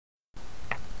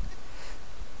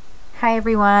Hi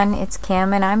everyone, it's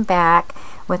Kim and I'm back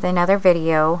with another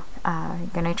video.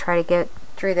 I'm going to try to get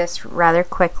through this rather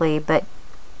quickly, but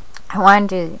I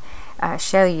wanted to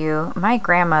show you my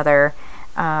grandmother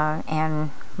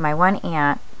and my one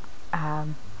aunt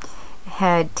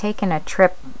had taken a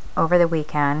trip over the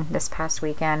weekend, this past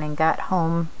weekend, and got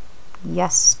home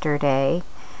yesterday.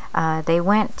 They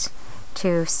went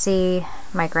to see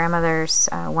my grandmother's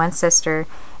one sister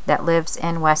that lives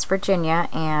in West Virginia,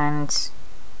 and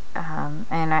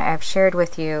I've shared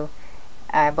with you,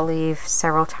 I believe,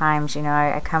 several times. You know,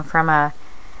 I come from a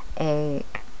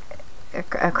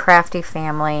crafty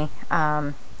family,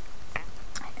 you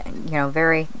know,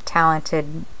 very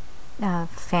talented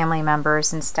family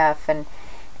members and stuff, and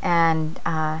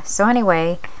so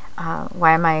anyway,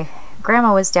 while my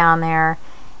grandma was down there,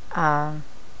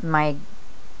 my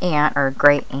aunt, or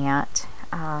great aunt,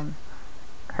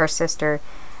 her sister,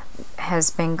 has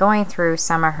been going through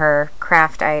some of her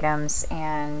craft items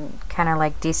and kind of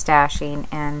like destashing,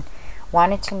 and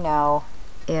wanted to know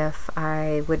if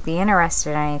I would be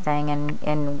interested in anything.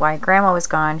 And while Grandma was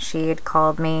gone, she had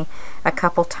called me a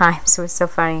couple times. It was so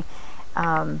funny,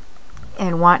 and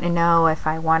wanting to know if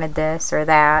I wanted this or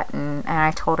that, and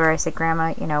I told her, I said,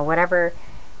 Grandma, you know, whatever,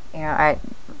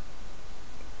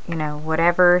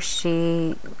 whatever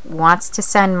she wants to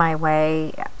send my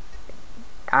way,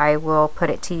 I will put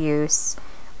it to use,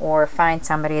 or find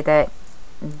somebody that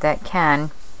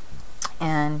can.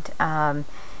 And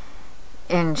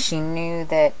she knew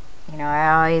that, you know, I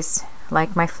always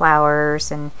like my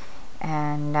flowers and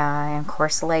of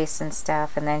course lace and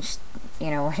stuff. And then she,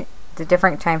 you know, the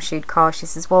different times she'd call, she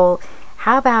says, well,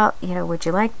 how about, you know, would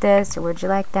you like this or would you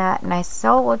like that? And I said,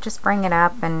 oh, we'll just bring it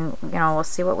up and, you know, we'll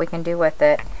see what we can do with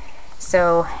it.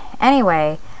 So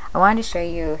anyway, I wanted to show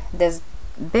you this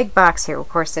big box here. Of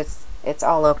course, it's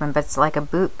all open, but it's like a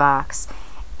boot box,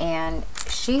 and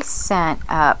she sent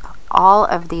up all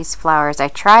of these flowers. I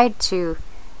tried to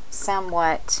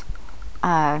somewhat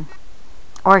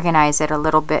organize it a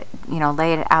little bit, you know,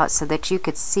 lay it out so that you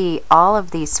could see all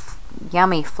of these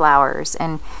yummy flowers.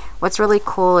 And what's really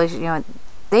cool is, you know,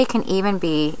 they can even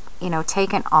be, you know,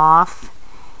 taken off,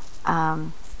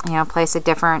 you know, place a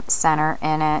different center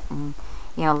in it, and,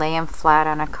 you know, lay them flat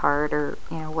on a card, or,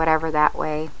 you know, whatever that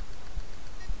way.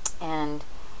 And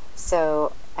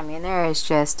so, I mean, there is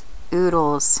just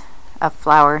oodles of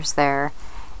flowers there,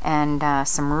 and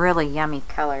some really yummy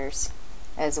colors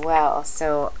as well.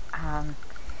 So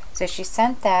so she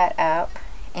sent that up,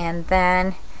 and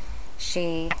then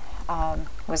she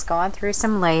was going through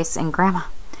some lace, and Grandma,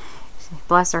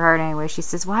 bless her heart anyway, she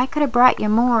says, well, I could have brought you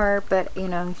more, but, you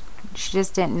know, she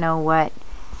just didn't know what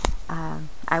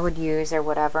I would use or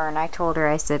whatever. And I told her,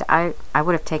 I said, I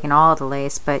would have taken all the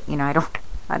lace, but, you know,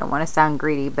 I don't want to sound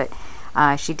greedy, but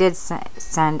she did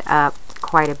send up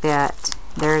quite a bit.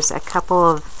 There's a couple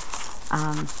of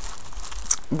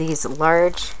these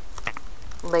large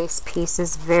lace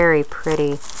pieces, very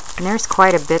pretty, and there's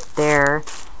quite a bit there.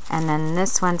 And then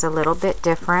this one's a little bit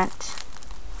different,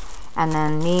 and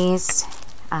then these,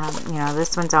 you know,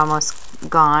 this one's almost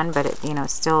gone, but it, you know,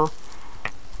 still,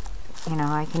 you know,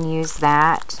 I can use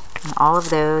that, and all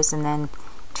of those. And then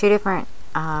two different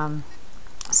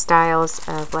styles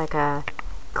of like a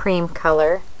cream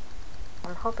color.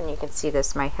 I'm hoping you can see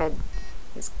this. My head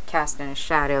is casting a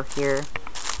shadow here.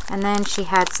 And then she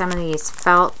had some of these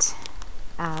felt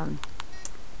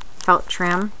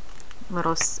trim,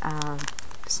 little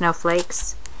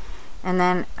snowflakes. And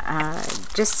then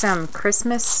just some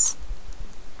Christmas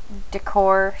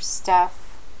decor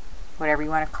stuff, whatever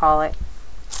you want to call it,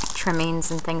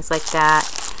 trimmings and things like that.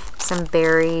 Some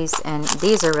berries, and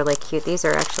these are really cute. These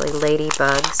are actually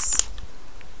ladybugs.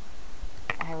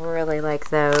 I really like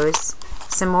those.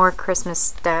 Some more Christmas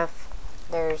stuff.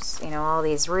 There's, you know, all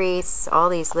these wreaths, all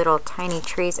these little tiny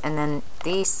trees, and then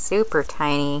these super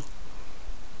tiny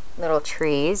little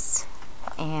trees.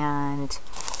 And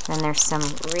then there's some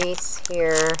wreaths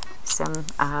here, some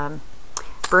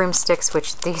broomsticks,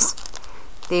 which these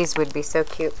would be so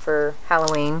cute for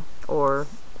Halloween or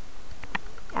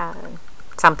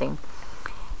something.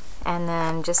 And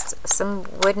then just some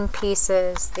wooden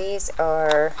pieces. These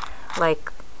are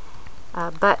like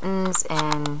buttons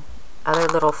and other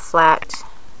little flat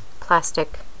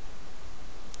plastic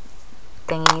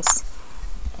thingies.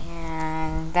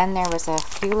 And then there was a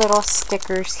few little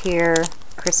stickers here,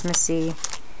 Christmassy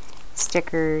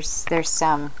stickers. There's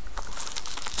some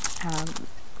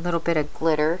little bit of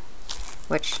glitter,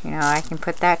 which, you know, I can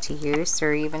put that to use,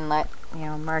 or even let, you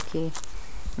know, Marky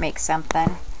make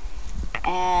something.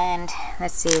 And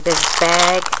let's see, this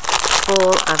bag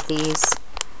full of these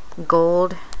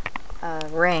gold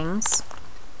rings.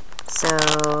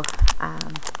 So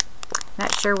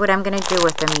Not sure what I'm going to do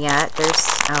with them yet. There's,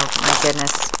 oh my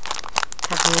goodness,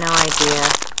 I have no idea.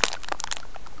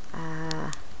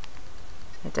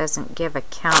 It doesn't give a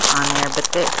count on there, but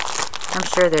I'm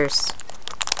sure there's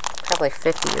probably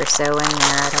 50 or so in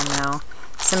there, I don't know.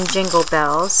 Some jingle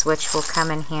bells, which will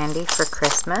come in handy for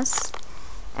Christmas.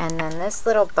 And then this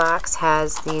little box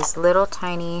has these little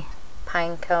tiny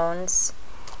pine cones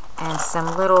and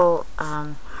some little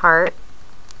heart,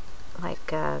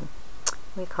 like, what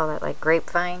do you call that, like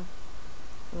grapevine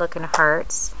looking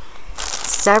hearts.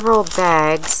 Several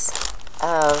bags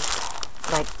of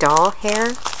like doll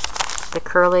hair, the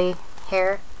curly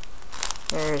hair.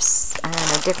 There's, I don't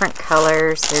know, different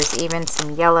colors. There's even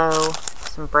some yellow,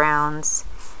 some browns,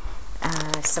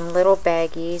 some little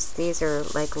baggies. These are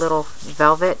like little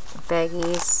velvet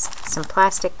baggies, some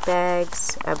plastic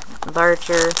bags, a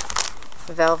larger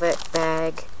velvet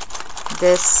bag.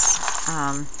 This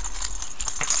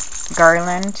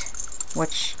garland,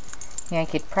 which, you know, you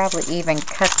could probably even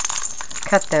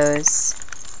cut those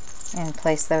and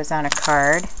place those on a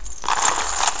card.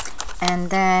 And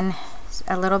then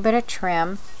a little bit of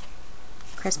trim,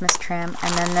 Christmas trim,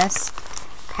 and then this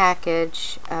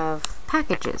package of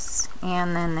packages.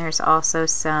 And then there's also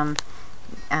some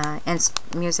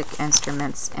music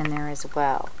instruments in there as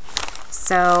well.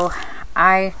 So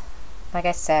like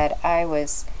I said, I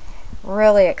was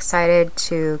really excited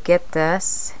to get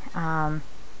this, and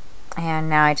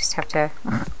now I just have to,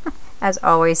 as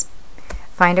always,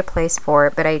 find a place for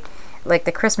it. But like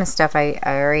the Christmas stuff, I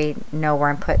already know where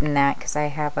I'm putting that, because I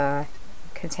have a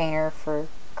container for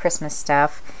Christmas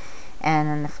stuff, and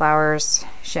then the flowers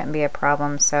shouldn't be a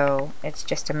problem, so it's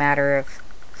just a matter of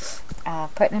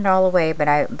putting it all away.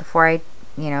 But before I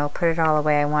put it all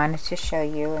away, I wanted to show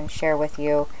you and share with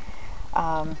you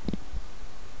how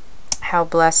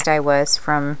blessed I was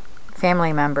from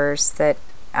family members that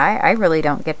I really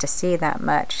don't get to see that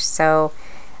much. So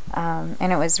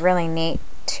and it was really neat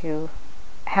to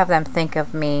have them think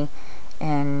of me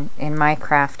in my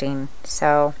crafting.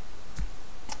 So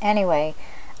anyway,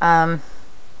 I'm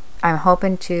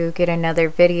hoping to get another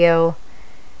video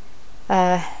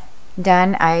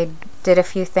done. I did a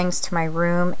few things to my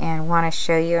room and want to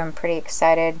show you. I'm pretty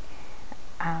excited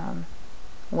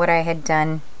what I had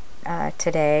done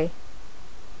today,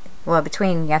 well,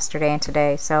 between yesterday and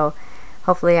today. So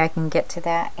hopefully I can get to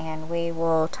that, and we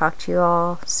will talk to you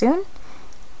all soon.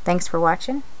 Thanks for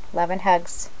watching. Love and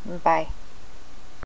hugs. Bye.